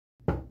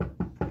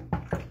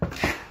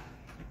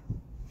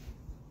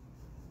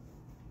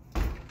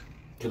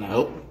Can I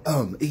help?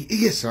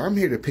 Yes, sir. I'm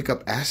here to pick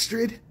up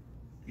Astrid.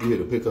 You here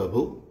to pick up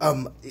who?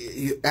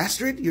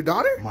 Astrid, your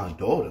daughter? My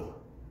daughter.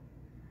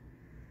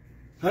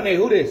 Honey,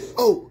 who this?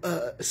 Oh,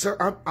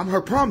 sir, I'm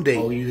her prom date.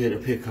 Oh, you here to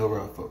pick her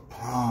up for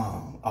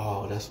prom?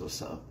 Oh, that's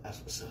what's up. That's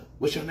what's up.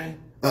 What's your name?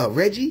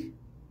 Reggie?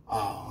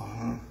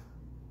 Oh,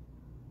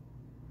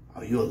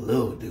 oh, you a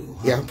little dude,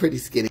 huh? Yeah, I'm pretty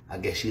skinny. I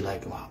guess she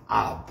like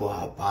I'll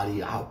body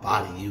you. I'll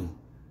body you.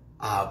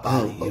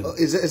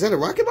 Is that a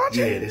rocket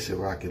launcher? Yeah, this is a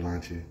rocket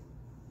launcher.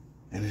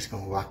 And it's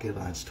gonna rocket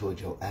launch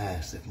towards your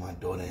ass if my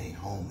daughter ain't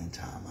home in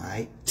time, all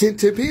right? 10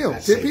 p.m. I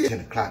say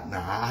 10 o'clock.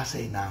 Nah, I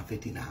say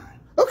 9:59.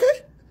 Okay.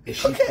 If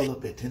she pull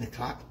up at 10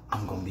 o'clock,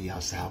 I'm gonna be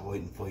outside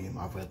waiting for you,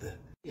 my brother.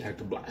 You have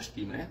to blast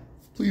you, man.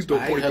 Please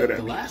don't point that at me.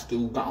 The last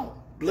dude gone,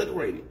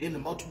 obliterated into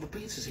multiple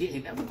pieces. He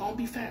ain't never gonna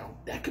be found.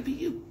 That could be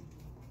you.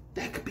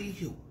 That could be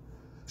you.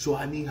 So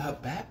I need her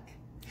back.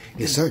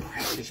 Yes, sir.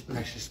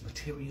 Precious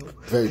material.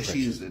 Very precious.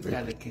 She is a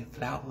delicate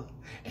flower,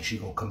 and she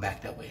gonna come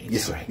back that way. Ain't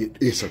Yes, that sir. right?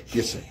 Yes, sir.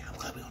 Yes, sir. I'm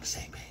glad we're on the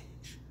same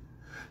page.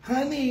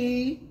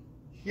 Honey,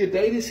 your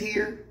date is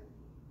here.